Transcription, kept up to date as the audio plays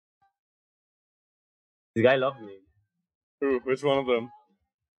This guy loves me. Who? Which one of them?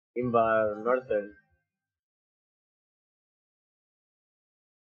 Imba Northern.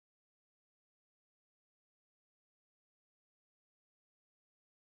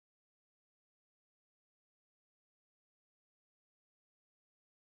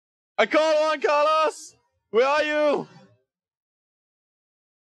 I call on Carlos! Where are you?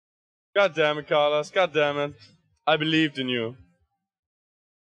 God damn it, Carlos. God damn it. I believed in you.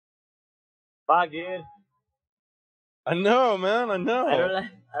 Fuck, dude. I know, man. I know. I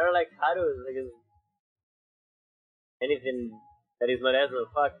don't like Haru. Like anything that is not Ezra.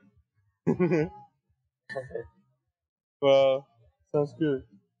 Fuck. Well, sounds good.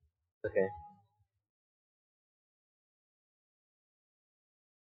 Okay.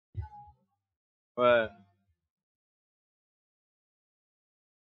 What?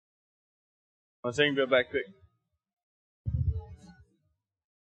 I'm saying be back quick.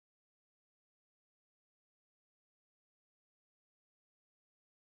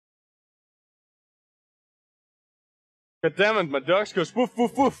 God damn it, my dogs go woof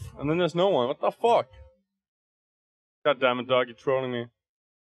woof woof, and then there's no one. What the fuck? God damn it, dog, you're trolling me.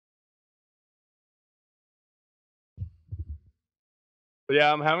 But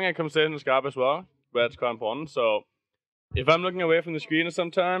yeah, I'm having a conversation with Skype as well, but it's quite important. So if I'm looking away from the screen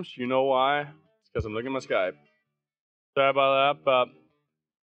sometimes, you know why? It's because I'm looking at my Skype. Sorry about that, but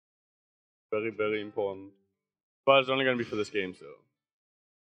very, very important. But it's only gonna be for this game, so.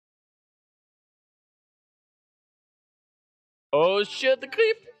 Oh shit, the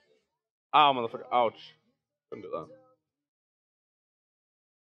creep! Ah, motherfucker, ouch. Couldn't do that.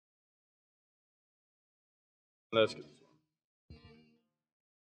 Let's get this one.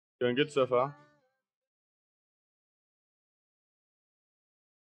 Doing good so far.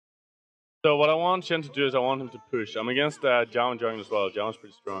 So what I want Shen to do is I want him to push. I'm against Jown jungle as well. Jown's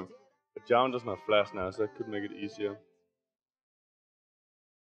pretty strong. But Jown doesn't have flash now, so that could make it easier.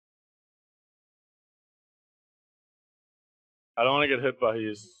 I don't want to get hit by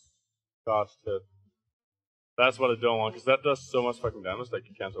his charged hit. That's what I don't want, because that does so much fucking damage that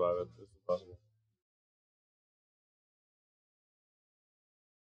you can't survive it. It's impossible.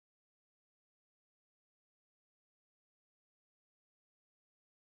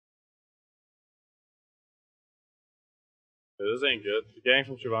 Yeah, this ain't good. The gang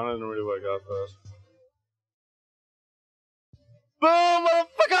from Shyvana didn't really work out for us. Boom,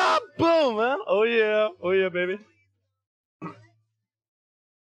 motherfucker! Boom, man! Oh yeah. Oh yeah, baby.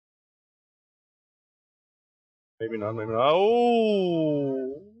 Maybe not, maybe not.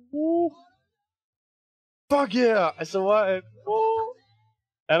 Oh! Woo. Fuck yeah! I survived! Woo.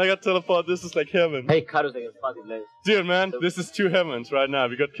 And I got teleported. This is like heaven. Hey, Karu's like a fucking place. Dude, man, this is two heavens right now.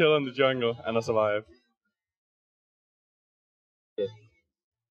 We got killed in the jungle, and I survived. Yeah.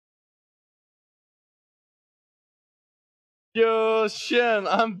 Yo, Shen,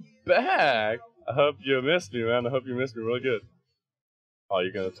 I'm back! I hope you missed me, man. I hope you missed me real good. Oh,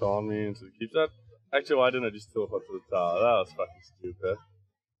 you're gonna taunt me into the keep that? Actually, why didn't I just teleport to the tower? That was fucking stupid.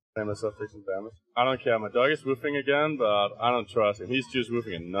 Pay myself taking damage. I don't care. My dog is woofing again, but I don't trust him. He's just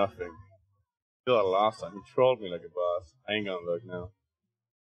woofing and nothing. I feel like last time he trolled me like a boss. I ain't gonna look now.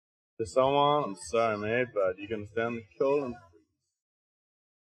 There's someone, I'm sorry, mate, but you can stand the cold and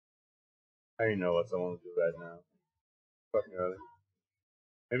I know what someone will do right now. Fucking early.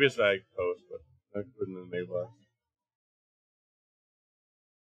 Maybe it's like post, but I put in the mailbox.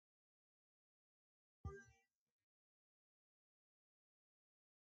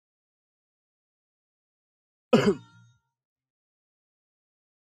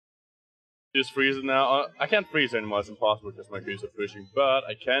 Just freeze it now. I can't freeze anymore, it's impossible because my creeps are pushing, but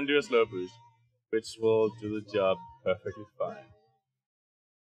I can do a slow boost, which will do the job perfectly fine.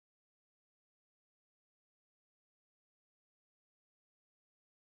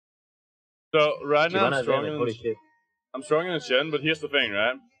 So right now I'm stronger than Shen, but here's the thing,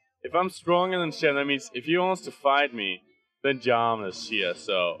 right? If I'm stronger than Shen, that means if he wants to fight me, then Jam is here,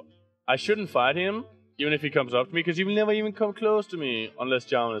 so I shouldn't fight him, even if he comes up to me, because he will never even come close to me unless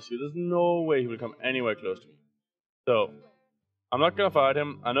Jam is here. There's no way he will come anywhere close to me. So I'm not gonna fight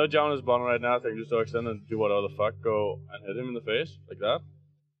him. I know Jam is bottom right now, so I can just extend and do whatever the fuck, go and hit him in the face, like that.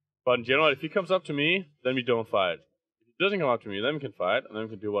 But in general, if he comes up to me, then we don't fight. If he doesn't come up to me, then we can fight, and then we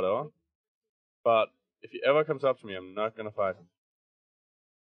can do whatever. But if he ever comes up to me, I'm not gonna fight him.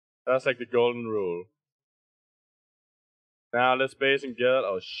 That's like the golden rule. Now let's base and get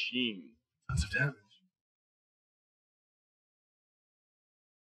our Shen. Tons of damage.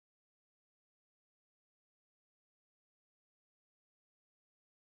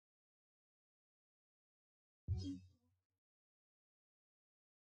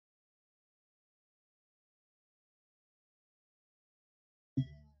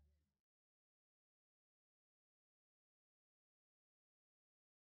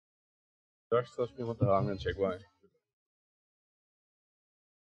 Ducks touch me, what the hell? I'm gonna check why.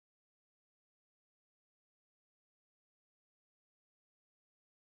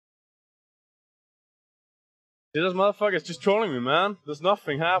 See, this motherfucker's just trolling me, man. There's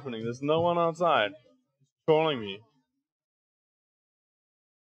nothing happening. There's no one outside. He's trolling me.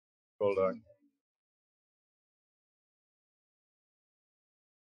 Troll dog.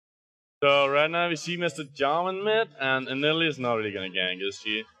 So right now we see Mr. Jarman mid, and Irelia is not really gonna gank, is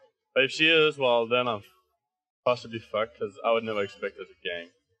she? But if she is, well then I'm possibly fucked, because I would never expect her to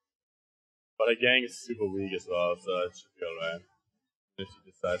gank. But her gank is super weak as well, so it should be alright. If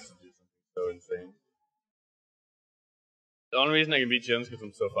she decides to do something so insane. The only reason I can beat Shen is because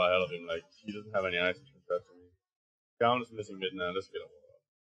I'm so far ahead of him, like, he doesn't have any items to touch me. Jarman is missing mid now, let's get over it.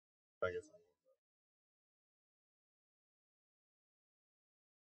 Try and get something.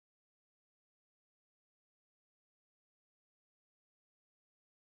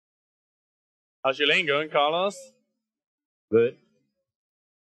 How's your lane going, Carlos? Good.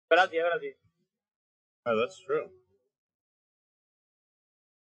 Gracias. Oh, that's true.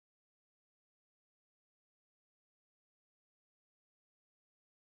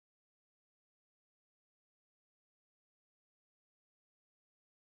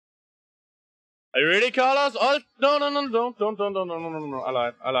 Are you ready, Carlos? Oh, no, don't. I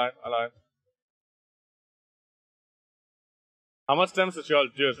lied. How much damage did you all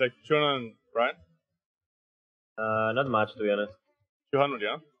do? It's like 200, right? Not much, to be honest. 200,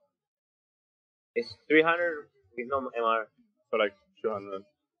 yeah? It's 300 with no MR. So like 200.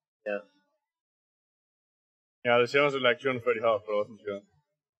 Yeah. Yeah, the Shen was like 230 health, but I wasn't sure.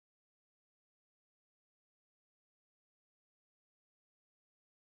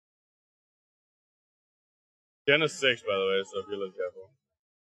 Shen is 6, by the way, so be a little careful.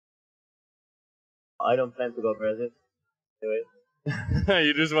 I don't plan to go aggressive. Anyway.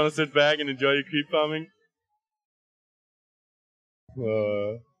 You just want to sit back and enjoy your creep farming?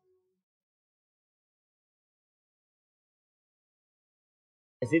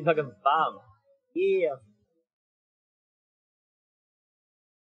 I see fucking farm. Yeah.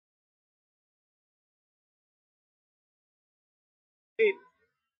 Dude,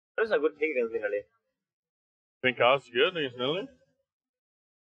 that is a good pick against Irelia. Think Carlos is good against Irelia?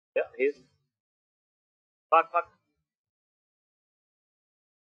 Yeah, he's. Fuck.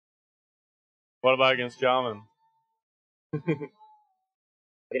 What about against Jarman? I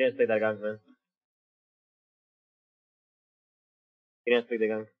didn't expect that gank, man. Didn't expect the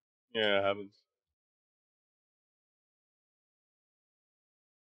gank. Yeah, it happens.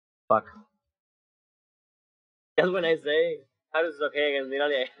 Fuck. Just when I say, how is it okay against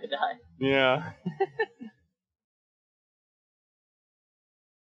Irelia, I die. Yeah.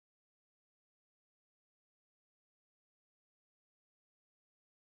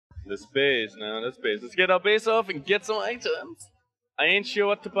 The space now, the space. Let's get our base off and get some items. I ain't sure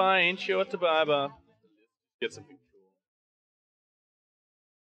what to buy, but get something cool.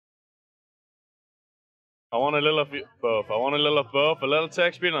 I want a little of both. A little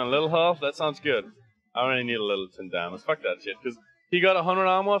attack speed and a little health. That sounds good. I only need a little 10 damage. Fuck that shit, because he got 100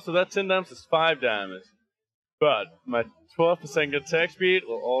 armor, so that 10 damage is 5 damage. But my 12% attack speed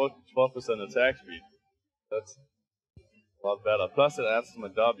will all 12% attack speed. That's a lot better. Plus it adds to my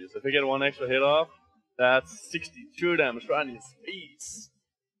W. So if I get one extra hit off, that's 62 damage right in his face.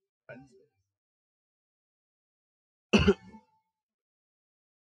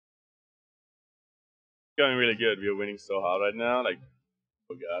 Going really good. We are winning so hard right now. Like,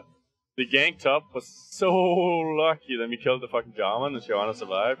 oh god. The gank top was so lucky that we killed the fucking Jarman and Shyvana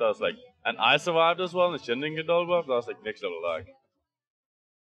survived. I was like, and I survived as well, and the Shen didn't get double buffed. I was like, next level luck.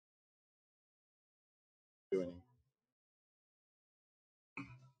 Winning.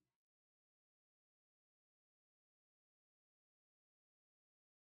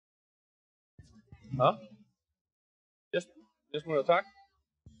 Huh? Just more attack?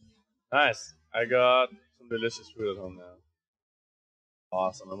 Nice. I got some delicious food at home now.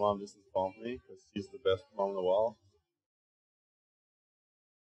 Awesome. My mom just informed me because she's the best mom in the world.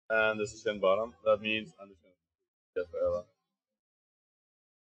 And this is Shen bottom. That means I'm just gonna get forever.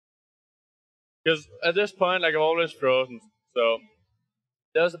 Because at this point, like, I'm always frozen. So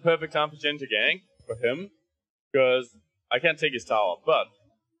that was the perfect time for Shen to gank for him. Because I can't take his tower. But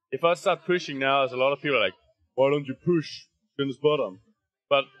if I start pushing now, there's a lot of people like, why don't you push Shen's bottom?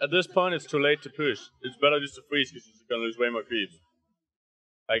 But at this point, it's too late to push. It's better just to freeze because he's gonna lose way more creeps.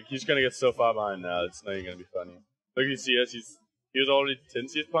 Like, he's gonna get so far behind now, it's not even gonna be funny. Look at CS, he was already 10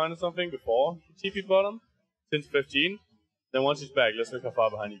 CS behind or something before he TP bottom. Since 15. Then once he's back, let's look how far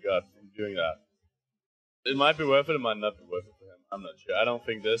behind he got from doing that. It might be worth it might not be worth it for him. I'm not sure. I don't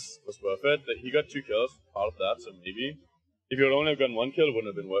think this was worth it. He got 2 kills, part of that, so maybe. If you would only have gotten 1 kill, it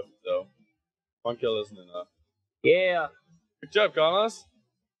wouldn't have been worth it, though. 1 kill isn't enough. Yeah. Good job, Carlos.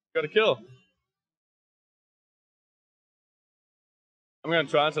 Got a kill. I'm gonna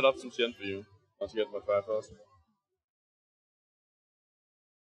try and set up some Shen for you once you get my Firefox.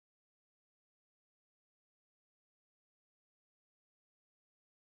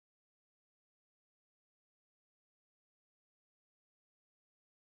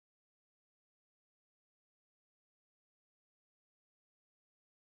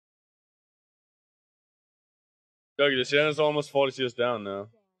 Doggy, the Shen is almost 40 CS down now.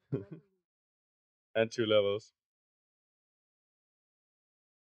 And 2 levels.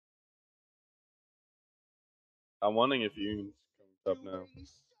 I'm wondering if you can come up now.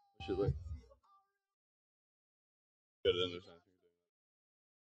 Should we? Get it in there.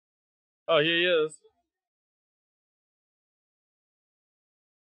 Oh, here he is.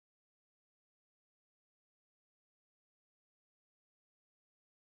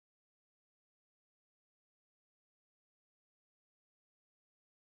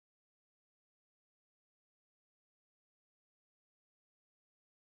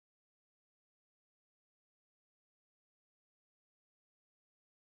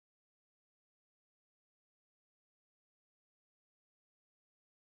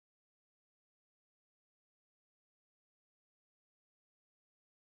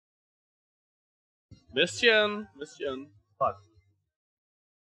 Miss Shen. Miss Shen. Fuck.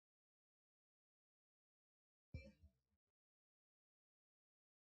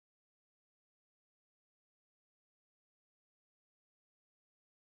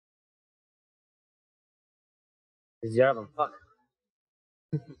 Is Yarvan? Fuck.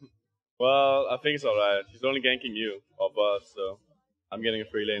 Well, I think it's alright. He's only ganking you, or us, so I'm getting a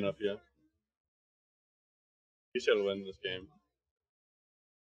free lane up here. We shall win this game.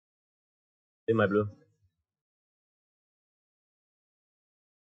 In my blue.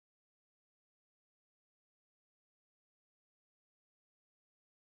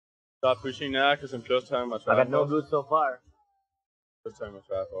 Start pushing now, because I'm close to having my trap. I got no blue so far. Close to having my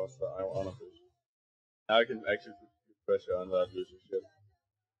trap off, so I want to push. Now I can actually put pressure on that losing shit.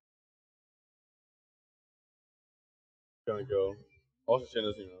 Gonna go. Also, Shen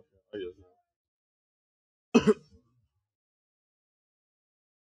isn't even up here. Oh, he is now.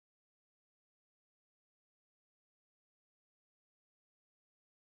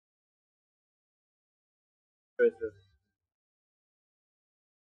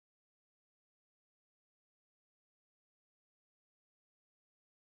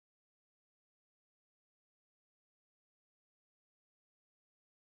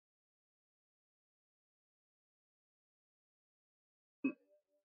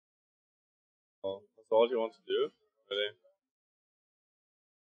 Well, that's all you want to do, really.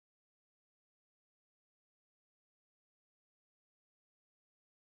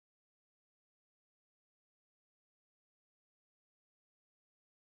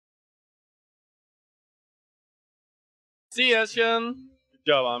 See ya, Shen. Good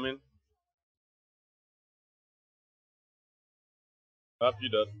job, Armin. Up, you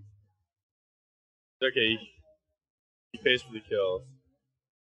did. Okay, he pays for the kills.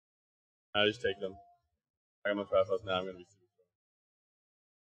 I just take them. I got my fast house now. I'm gonna be super.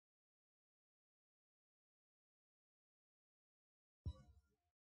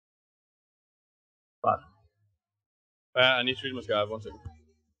 Fuck. I need to read my sky. 1 second.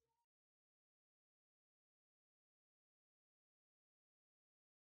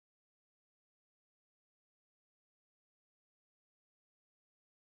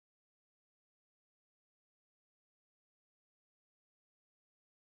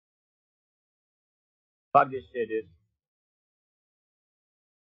 Fuck this shit, dude.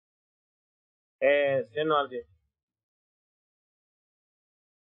 Shen ulti.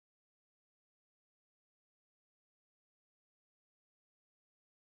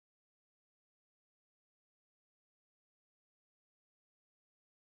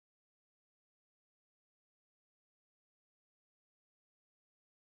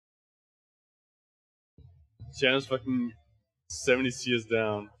 Shannon's fucking 70 CS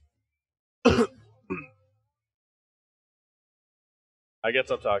down. I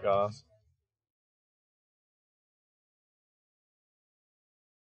get up Tarkas.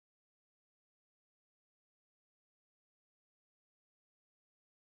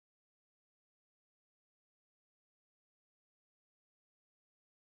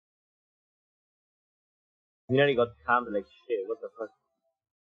 We nearly got camped like shit. What the fuck?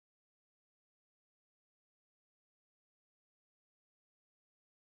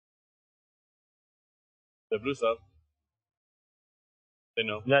 The blue's up. They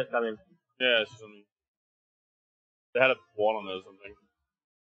know. Let's come in. Yeah, it's something. They had a wall on there or something.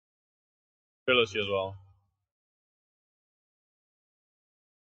 Pillars here as well.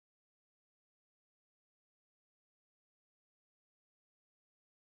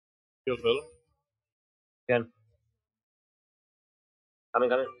 Heal Phil. Can. Come in.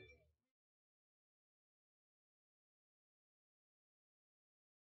 No,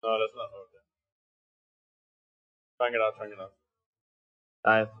 that's not okay. Trying it out.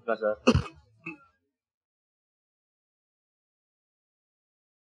 Alright, that's that.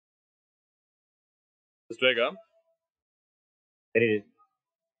 Just drag up. There it is.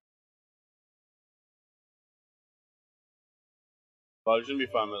 Well, you shouldn't be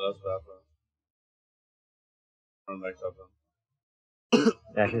fine with us, but run back up then.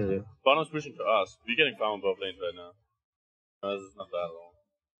 Yeah, she's here. Bottom's pushing to us. We're getting found both lanes right now. No, this is not that long.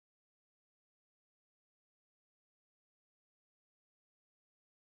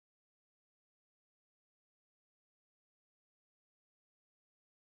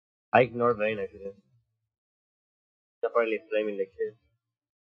 I ignored Vayne actually. They're probably flaming like shit.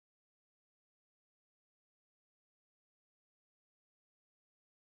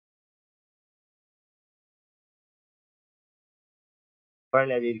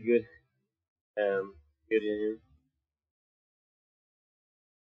 Apparently I did good. Good in him.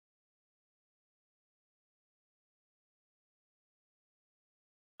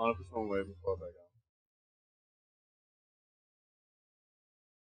 I want to push one way before back up.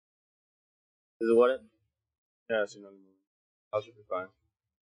 Is it what? Yeah, I see nothing moving. I should be fine.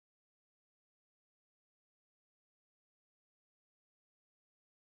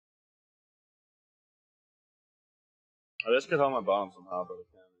 I just get on my bottom somehow, but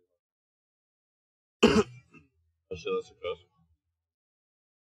I can't. Oh shit, that's a close.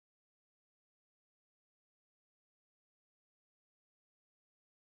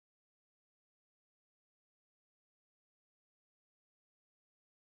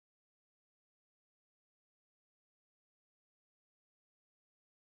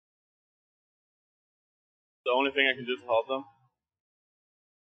 The only thing I can do to help them.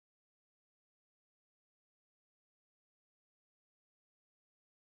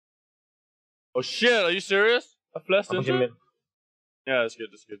 Oh shit, are you serious? I flashed into it? Yeah, that's good,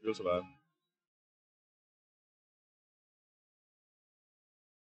 We'll survive.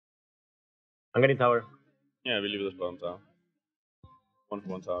 I'm getting tower. Yeah, we leave this bottom tower. 1 for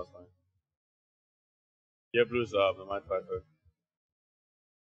 1 tower is fine. Yeah, blue's up, I might fight her.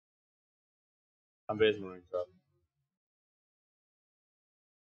 I'm basing ring top.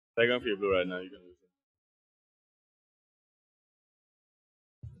 They're going for your blue right now, you can lose it.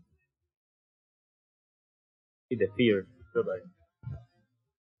 See the fear. Go back.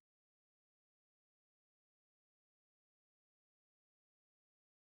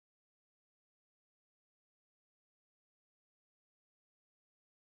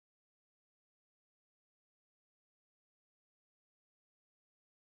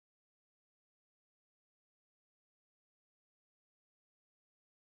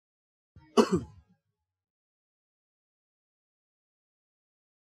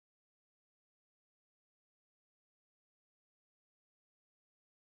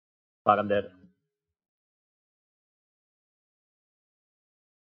 Fuck, I'm dead.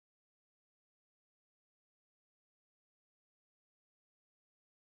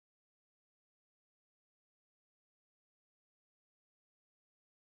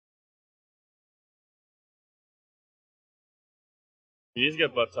 You need to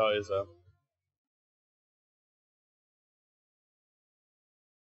get butt tower is up.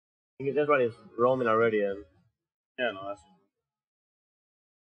 I think this one is roaming already and Yeah, no, that's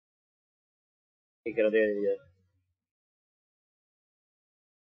he cannot do anything yet.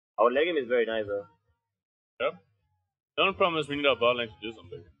 Our leg game is very nice though. Yep. The only problem is we need our bot lane to do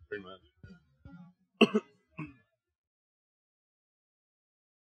something, pretty much.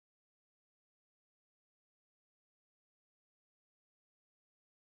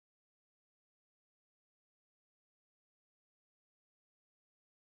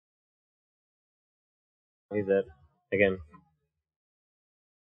 He's dead. Again.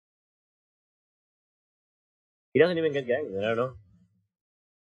 He doesn't even get ganked, I don't know.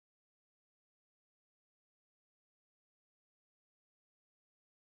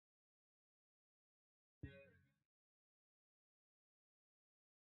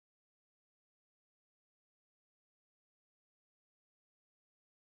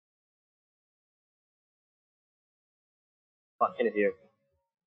 Fuck, Shen is here.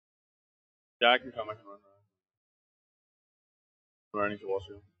 Yeah, I can run. I'm running towards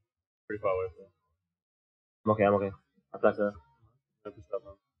you. Pretty far away from you. I'm okay. I flash that.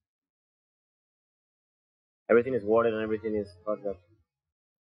 Everything is warded and everything is fucked up.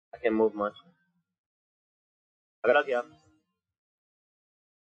 I can't move much. I got lucky up.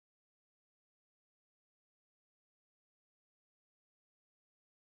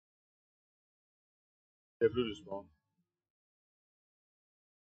 Yeah, blue is small.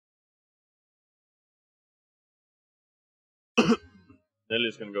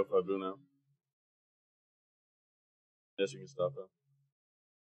 Nelly's gonna go for a blue now. Yes, you can stop her.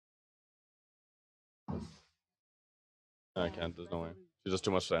 No, I can't, there's no way. She does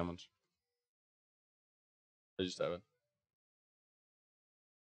too much damage. I just have it.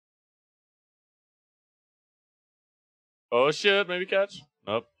 Oh shit, maybe catch?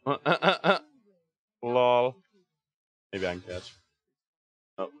 Nope. Lol. Maybe I can catch.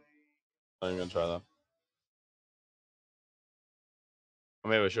 Nope. Not even gonna try that. Or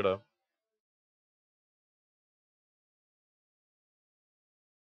maybe I should have.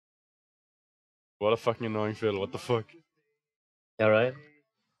 What a fucking annoying fiddle, what the fuck? Yeah, right?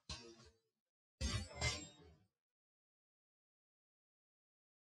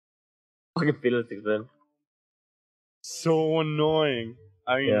 Fucking fiddlesticks, man. So annoying.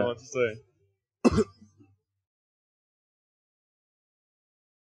 I don't even know what to say.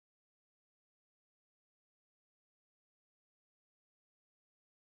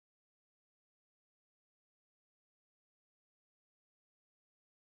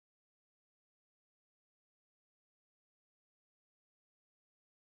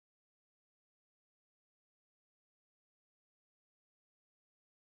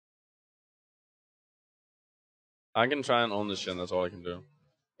 I can try and own this Shen, that's all I can do.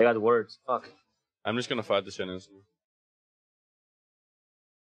 I got words, fuck. I'm just gonna fight the Shen instantly.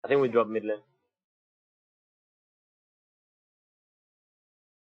 I think we drop mid lane.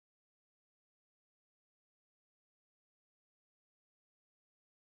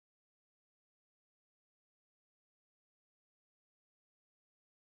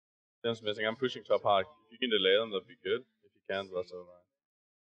 Shen's missing, I'm pushing top high. If you can delay them, that'd be good. If you can't, that's alright.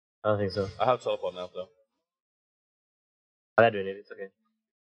 I don't think so. I have teleport now, though. I'm not doing it, it's okay.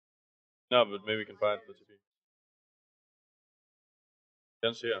 No, but maybe we can fight the TP.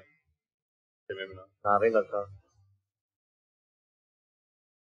 Shen's here. Okay, maybe not. Nah, I think that's all.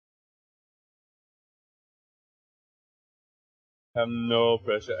 I have no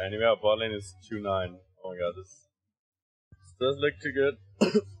pressure anyway. Our bot lane is 2-9. Oh my god, this does look too good.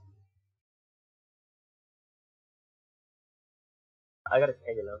 I gotta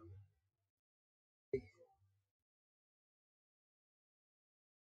take it now.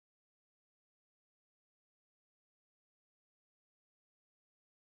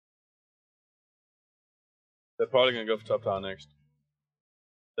 They're probably gonna go for top tower next.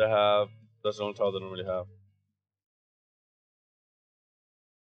 They have. That's the only tower they don't really have.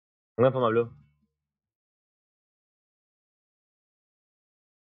 I'm going for my blue.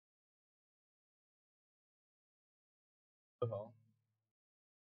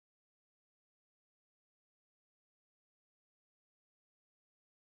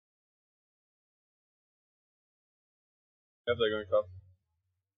 If they're going top.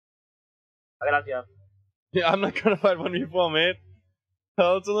 I got lucky up. Yeah, I'm not gonna fight 1v4, mate.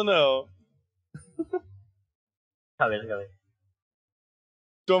 Hell to the no. Come in.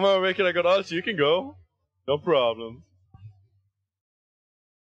 Don't worry, Wickd, I got ult, you can go. No problem.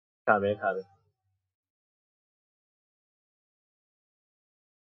 Come in.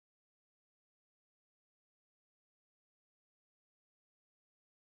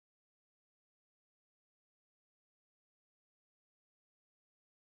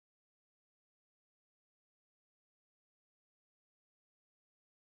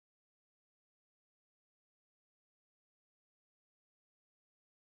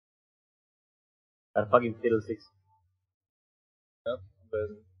 That fucking fiddlesticks. Yep, but...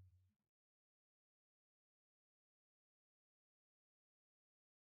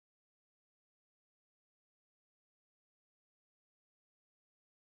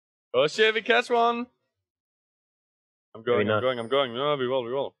 Oh shit, we catch one! I'm going. No, we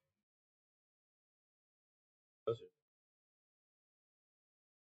will.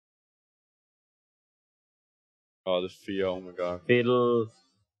 Oh, the fear, oh my god. Fiddles.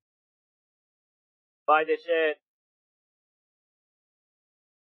 Buy this shit.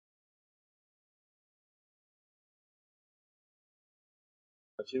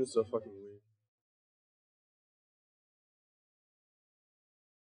 That team is so fucking weak.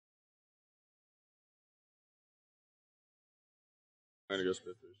 I'm gonna go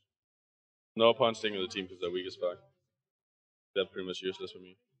split first. No point staying with the team because they're weak as fuck. They're pretty much useless for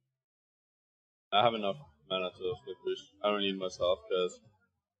me. I have enough mana to split push. I don't need much health because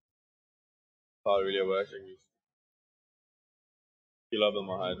how it really works. I can just heal up with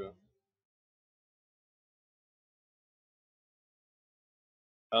my Hydra.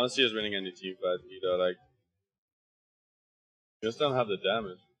 I don't see us winning any team fights either. Like, we just don't have the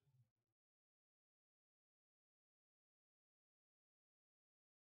damage.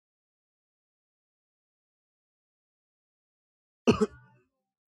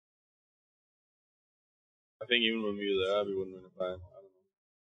 I think even when we were there, we wouldn't win a fight. I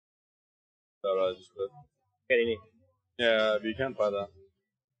don't know. That just split. Getting it. Yeah, we can't fight that.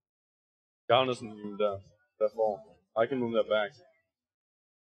 Down doesn't even that. That fall. I can move that back.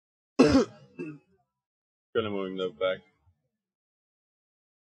 Gonna moving that back.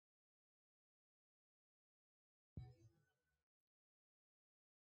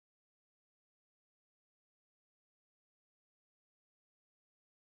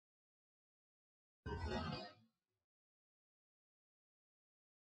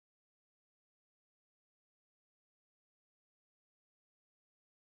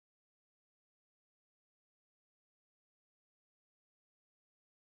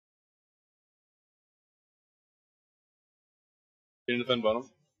 Can you defend bottom?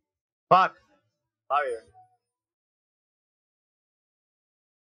 Fuck! Barrier.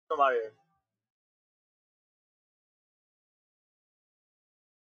 No barrier.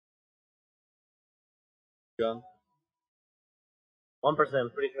 Gun.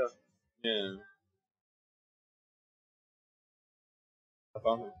 1%, pretty sure. Yeah. I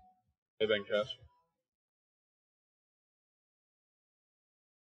found him. Maybe I can catch.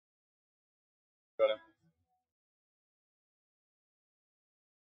 Got him.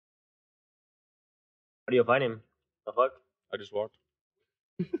 How do you find him? The fuck? I just walked.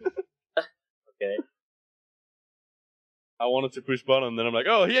 Okay. I wanted to push bottom, then I'm like,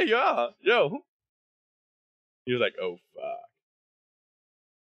 oh, here you are! Yo! He was like, oh, fuck.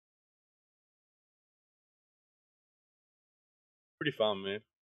 Pretty fun, man.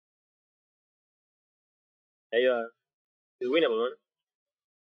 Hey, it's winnable, man.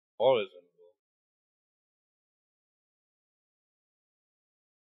 Always winnable.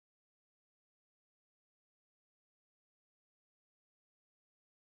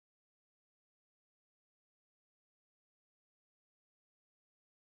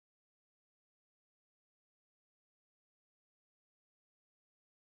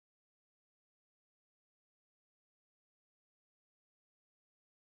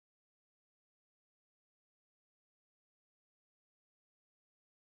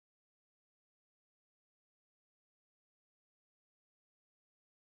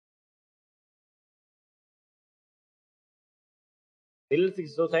 Little Six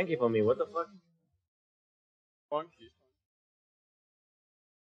is so tanky for me, what the fuck? Funky.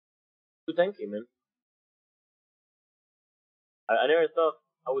 Too tanky, man. I never thought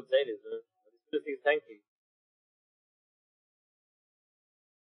I would say this, man. Little Six is tanky.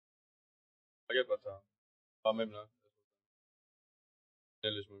 I get better. Oh, maybe not.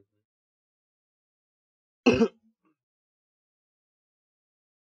 Nearly smooth.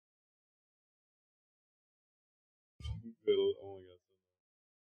 Little, oh my god.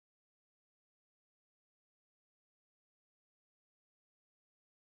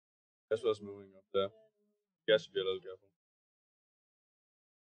 That's what's moving up there. You guys should be a little careful.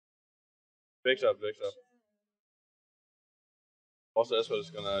 Fix up, fix up. Also, that's what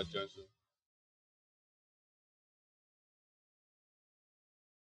it's gonna join soon.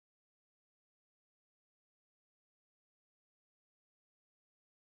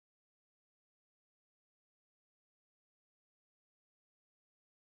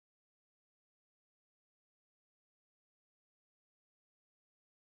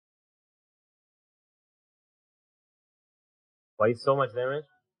 Why so much damage?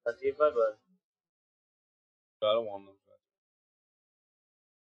 That's it, but I don't want them.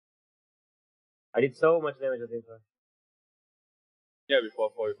 I did so much damage at the time. Yeah, before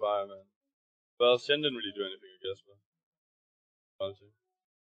 45, man. Well, Shen didn't really do anything, I guess, but honestly.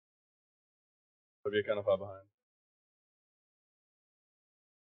 But we're kind of far behind.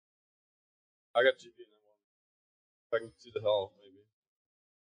 I got GP in that one. If I can see the health, maybe.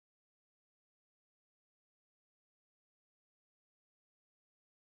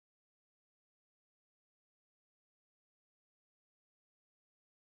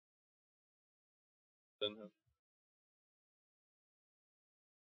 Then him.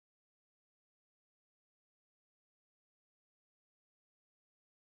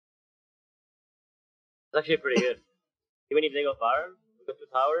 It's actually pretty good. Even if they go far, we got 2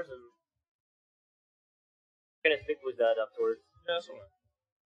 towers and kind of stick with that afterwards. Yeah, that's alright.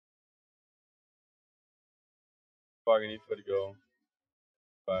 Fuck, I need to go.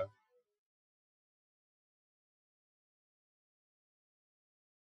 Bye.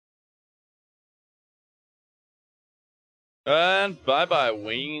 And bye-bye,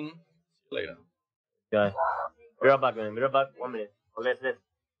 Wayne. See you later. Okay. Be right back, man. Be right back. 1 minute. Oh, let's.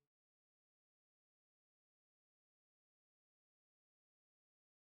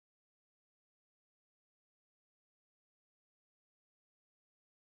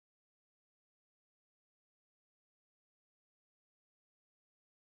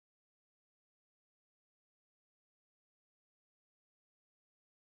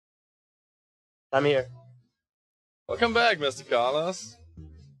 I'm here. Welcome back, Mr. Carlos.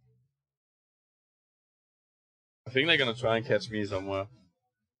 I think they're gonna try and catch me somewhere.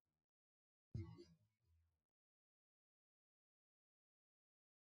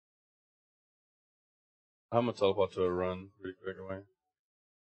 I'm gonna teleport to a run pretty quick away.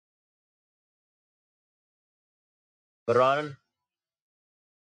 Baron.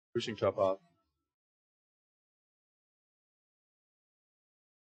 Pushing top off.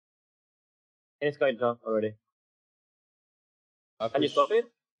 It's quite tough already. Can you Push. stop it?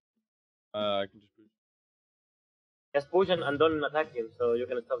 I can just push. Just push and don't attack him, so you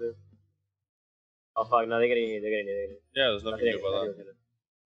can stop him. Oh fuck, no, they're getting it. Yeah, there's nothing to do about that.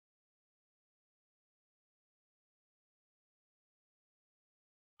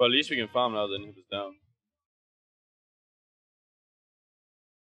 But at least we can farm now, then hit us down.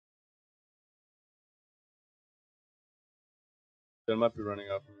 They might be running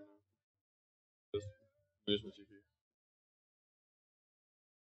after me now. Just use my GP.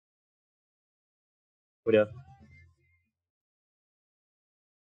 Good job.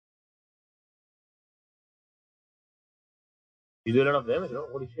 You do a lot of damage, no?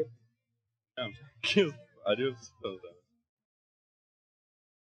 Holy shit. Yeah, I do some damage.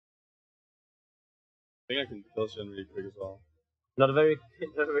 I think I can kill Shen really quick as well. Not very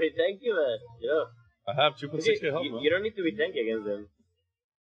tanky, man. Yeah. I have 2.6k health, man. You don't need to be tanky against them.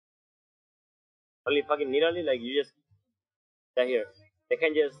 Only fucking Nidali, like you just stay here. They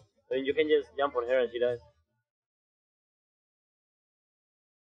can just, I mean, you can just jump on her and she dies.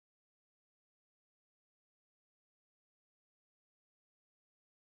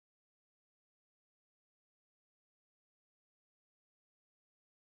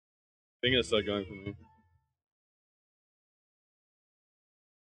 I think it's still going for me.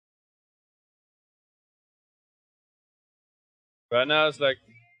 Right now it's like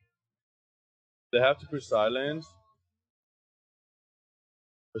they have to push side lanes.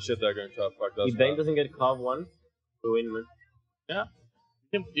 But shit, they're going to top. Fuck, that's If Bane doesn't get carved once, we win, man. Yeah.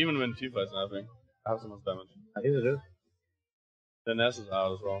 You can even win team fights now, I think. I have so much damage. I think they do. The Ness is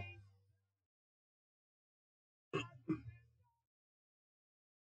out as well.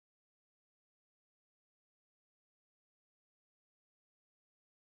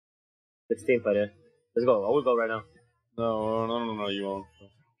 It's team fight, yeah. Let's go. I will go right now. No, you won't.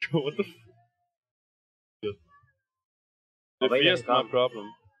 What the f? Good. Oh, The fear's my problem.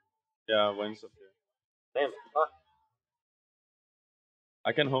 Yeah, Wayne's up here. Damn, fuck.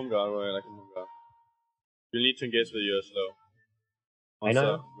 I can home guard, right? I can home guard. You need to engage with your slow. I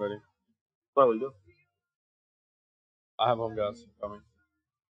know. Ready. What I will do? I have home guards coming.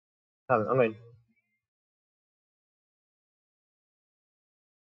 I'm going.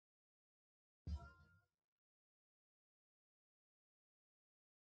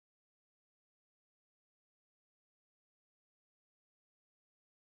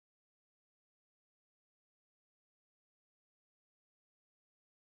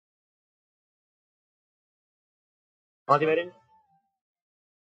 Motivating?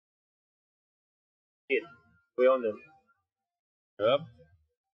 Shit. We own them. Yep.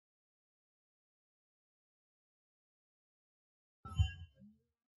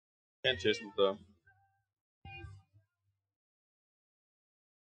 Can't chase them though.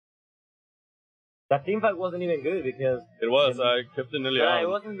 That team fight wasn't even good because... It was, I kept it nearly out. Yeah, it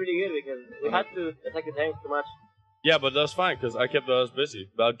wasn't really good because we had to attack the tanks too much. Yeah, but that's fine, because I kept us busy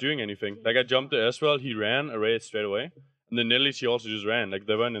without doing anything. Like, I jumped to Ezreal, he ran, arrayed straight away. And then Nelly, she also just ran. Like,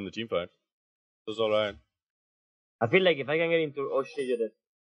 they weren't in the team fight. It was alright. I feel like if I can get into... Oh shit, you're dead.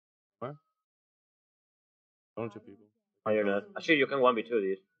 What? Only 2 people. Oh, you're not. Actually, you can 1v2,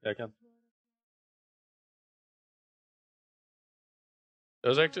 dude. Yeah, I can. It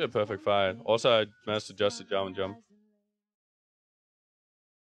was actually a perfect fight. Also, I managed to just jump and jump.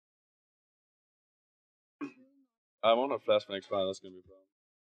 I won't have flash for next fight, that's gonna be a problem.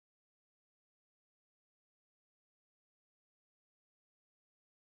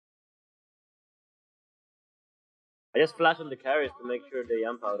 I just flash on the carries to make sure they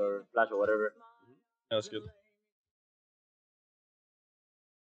jump out or flash or whatever. Yeah, that's good.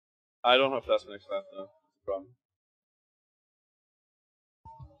 I don't have flash next left though. That's the problem.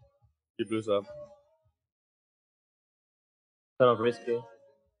 Keep blues up. Kind of risky.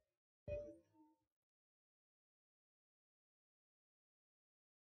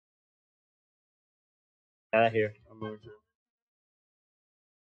 Out of here. I'm moving to.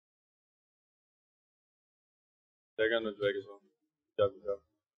 They're gonna drag as well. Good job.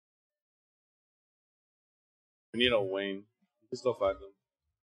 We need a Wayne. We can still fight them.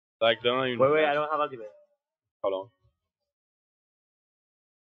 Like, they're not even. Wait, I don't have ultimate. How long?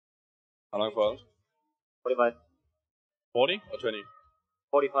 How long for us? 45. 40 or 20?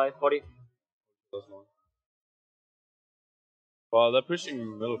 45, 40. That's long. Well, they're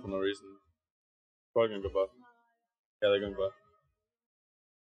pushing middle for no reason. Probably gonna go buff. Yeah, they're going buff.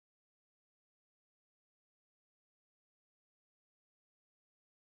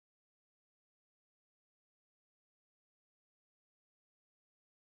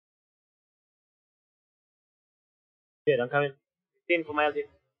 Shit, I'm coming. 15 for my ulti.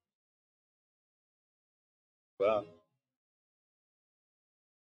 Wow.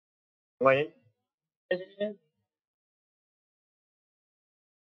 I'm going in.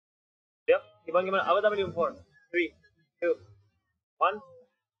 Yep, keep on. I was W in 4. 3, 2, 1.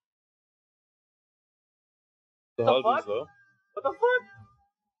 The What the ult fuck? is low. What the fuck?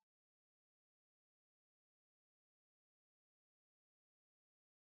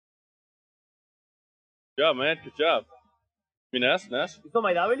 Good job, man. Good job. I mean, Nash. You saw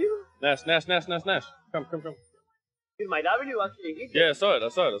my W? Nash. Come. Dude, my W actually hit. Yeah, I saw it.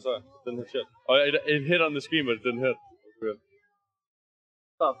 Didn't hit shit. Oh, it hit on the screen, but it didn't hit. Weird.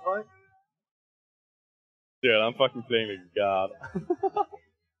 What the fuck? Dude, I'm fucking playing like a god.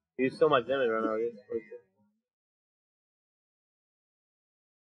 You do so much damage right now, dude. Holy shit.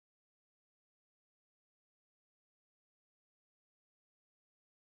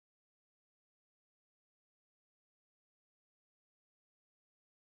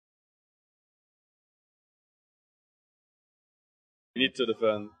 We need to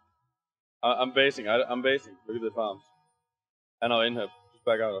defend. I'm basing. I'm basing. Look at the farms. And our inhib. Just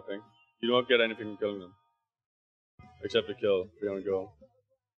back out, I think. You don't get anything from killing them. Except the kill. We're gonna go.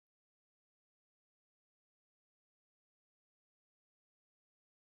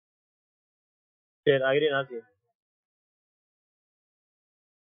 Shit, I didn't answer you.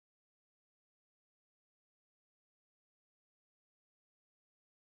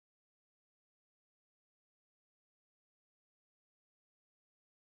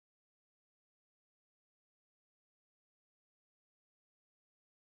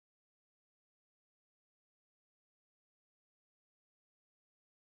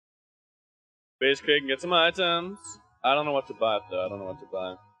 Base cake and get some items. I don't know what to buy though.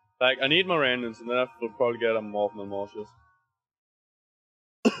 Like, I need more randoms, and then I will probably get a Morphin and Mortius.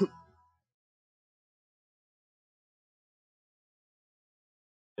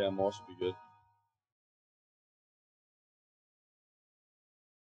 Yeah, more should be good.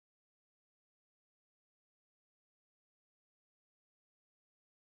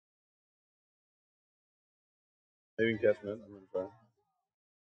 Maybe we can catch mid. I'm gonna try.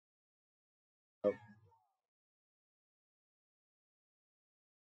 Nope.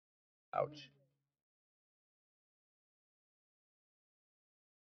 Ouch.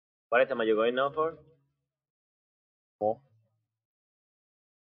 What item are you going now for? More.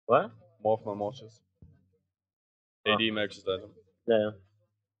 What? Morphin and Mortius. AD maxes item. Yeah.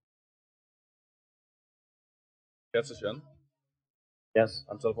 Gets a Shen. Yes.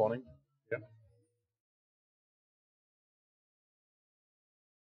 I'm teleporting. Yeah.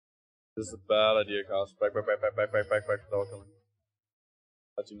 This is a bad idea, Cast. Back. They're all coming.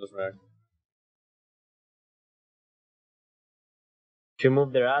 That team doesn't react. To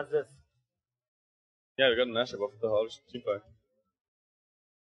move their asses. Yeah, we got an Asher buff. What the hell? Just team fight.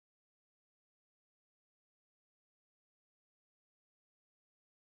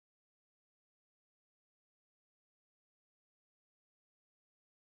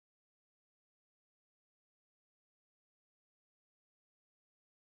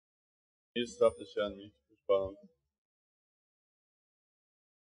 Need to stop the Shen. Need to push bottom.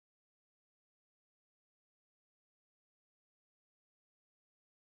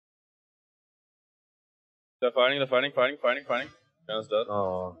 They're fighting. Shen's dead.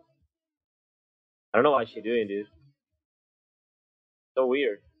 Oh. I don't know what she's doing, dude. So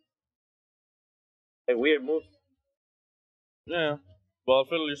weird. Like weird moves. Yeah. Well,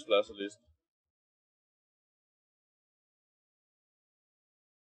 fiddle use less at least.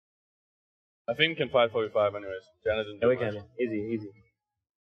 I think we can fight 45 anyways. Janet didn't Yeah, we do much. can. Easy.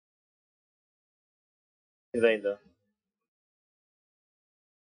 He's lane though.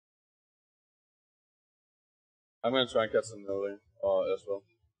 I'm gonna try and catch some early as well.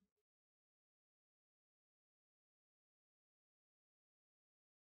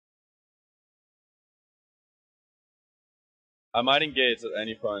 I might engage at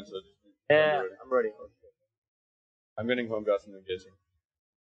any point, so just yeah, I'm ready. I'm getting home guards and engaging.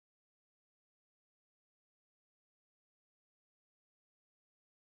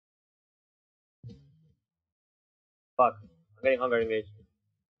 Fuck. I'm getting hunger engaged.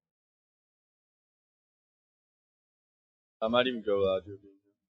 I might even go without you.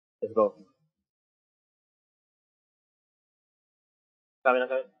 Let's go. Coming, I'm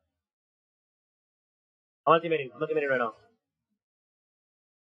coming. I'm ultimating right now.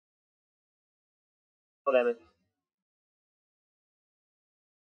 No damage.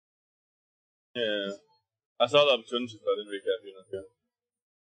 Yeah. I saw the opportunity, so I didn't recap you. Yeah.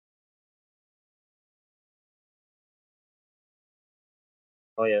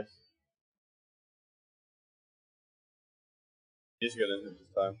 Oh, yes. He's getting in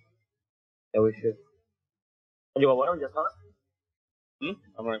this time. Yeah, we should. And you got one just, huh?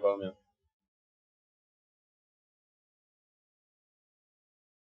 I'm running bottom, yeah.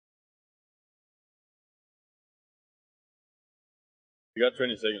 You got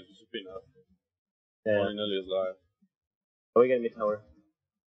 20 seconds, you should be enough. Yeah. Only nearly is live. Oh, we get mid tower.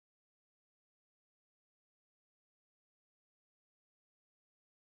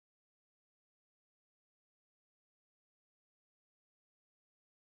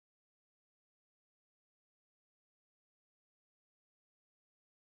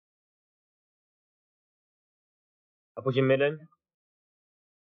 I push him mid lane.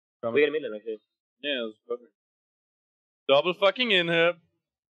 We get mid lane, actually. Yeah, that's perfect. Double fucking in here.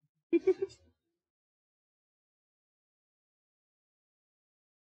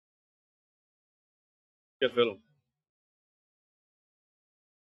 Get film.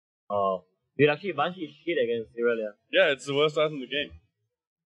 Oh. Dude, actually, Banshee is shit against Irelia. Yeah, it's the worst item in the game.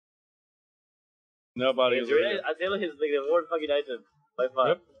 Nobody is really. Irelia is like the worst fucking item. By far.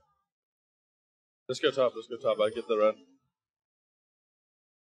 Yep. Let's go top, I get the red.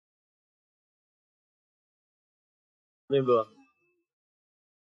 Let me blow up.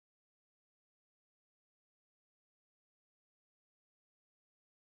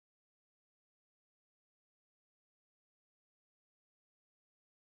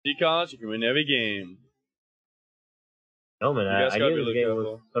 Decons, you can win every game. No, man, I knew this game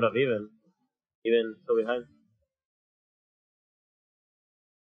was sort of even so behind.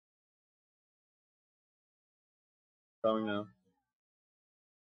 Coming now.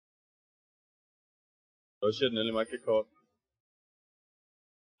 Oh shit, nearly might get caught.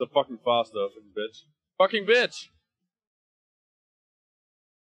 The fucking fast though, fucking bitch. Fucking bitch!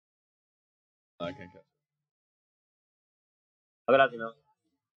 No, I can't catch it. I got out, you know.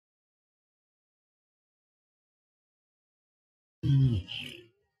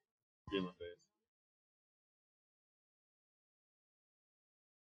 Get in my face.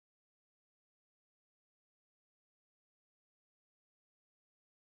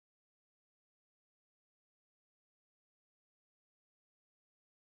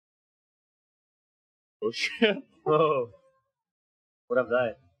 Oh shit. Whoa. What have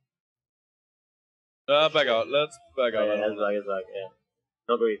died? Back out. Let's back out. Yeah, it's like, yeah.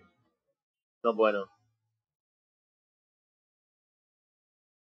 No grief. No bueno.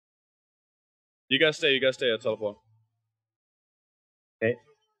 You guys stay at teleport. Okay.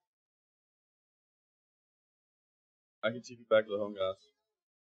 I can TP back to the home guys.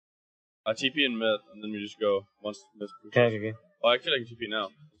 I TP in mid, and then we just go once mid pushes. Okay. Oh, actually I can TP now.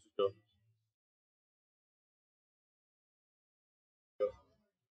 Let's just go.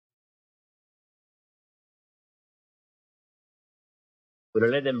 We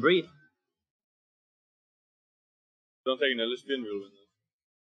don't let them breathe. Don't take an LSP, we'll win this.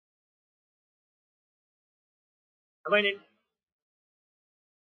 I'm going in.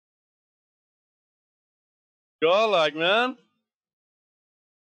 Godlike, man.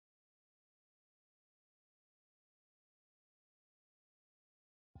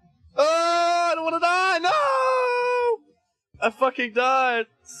 Oh, I don't want to die. No! I fucking died.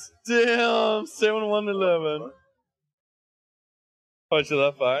 Damn. 7-1-11. Oh, so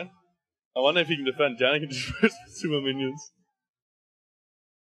that's fine. I wonder if he can defend Janik and just first super minions.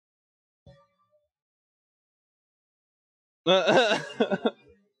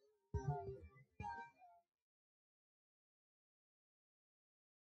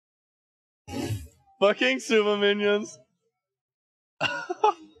 Fucking super minions.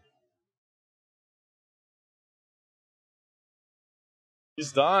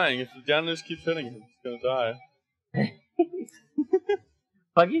 He's dying. If the Janus keeps hitting him, he's gonna die.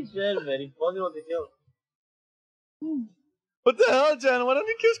 Fucking Shen, man. He's holding on the kill. What the hell, Jen? Why don't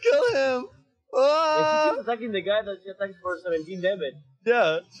you just kill him? Yeah, she keeps attacking the guy that she attacks for 17 damage.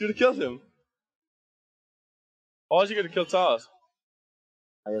 Yeah, she would have killed him. Or she could have killed Tars.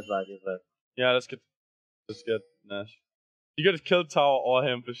 I guess back. Yeah, let's get Nash. You could have killed Tower or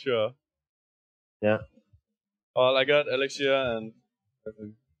him for sure. Yeah. Oh, I got Elixir and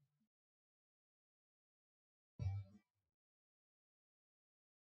everything.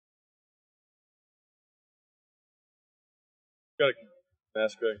 Gotta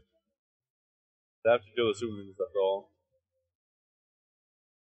Nash quick. They have to kill the super minions after all.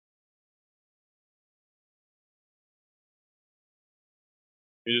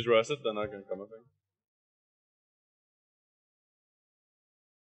 You just rest it, they're not gonna come, I think.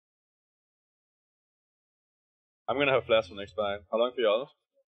 I'm gonna have flash for next time. How long for y'all?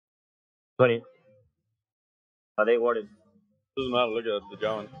 20. Are they warded? Doesn't matter, look at the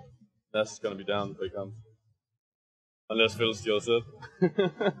John. Nash is gonna be down if he comes. Unless Phil steals it.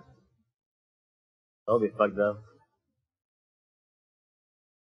 That'll be fucked up.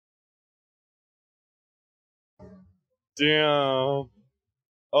 Damn.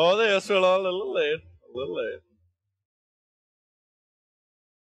 Oh, they just fell a little late. A little late.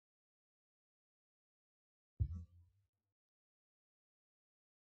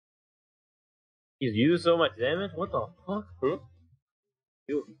 He's used so much damage? What the fuck? Who?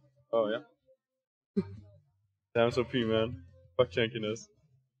 You. Oh, yeah. Damn, so P, man. Fuck jankiness.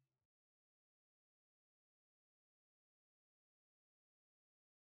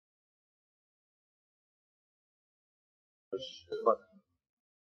 Oh, shit. Fuck.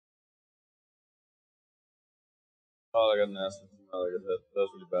 Oh, I got nasty. Oh, I got that. That was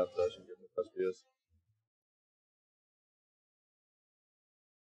really bad. So I shouldn't get the FPS.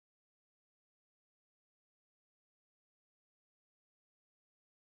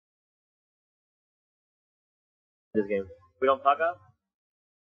 This game. We don't fuck up?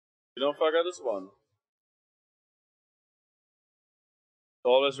 You don't fuck up this one.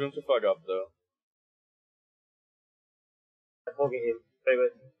 There's always room to fuck up, though. I'm poking him. Very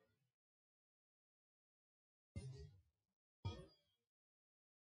good.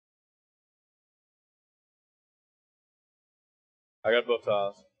 I got both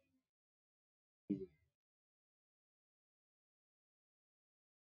towers.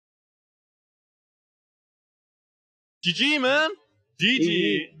 GG, man!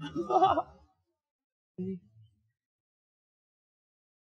 GG!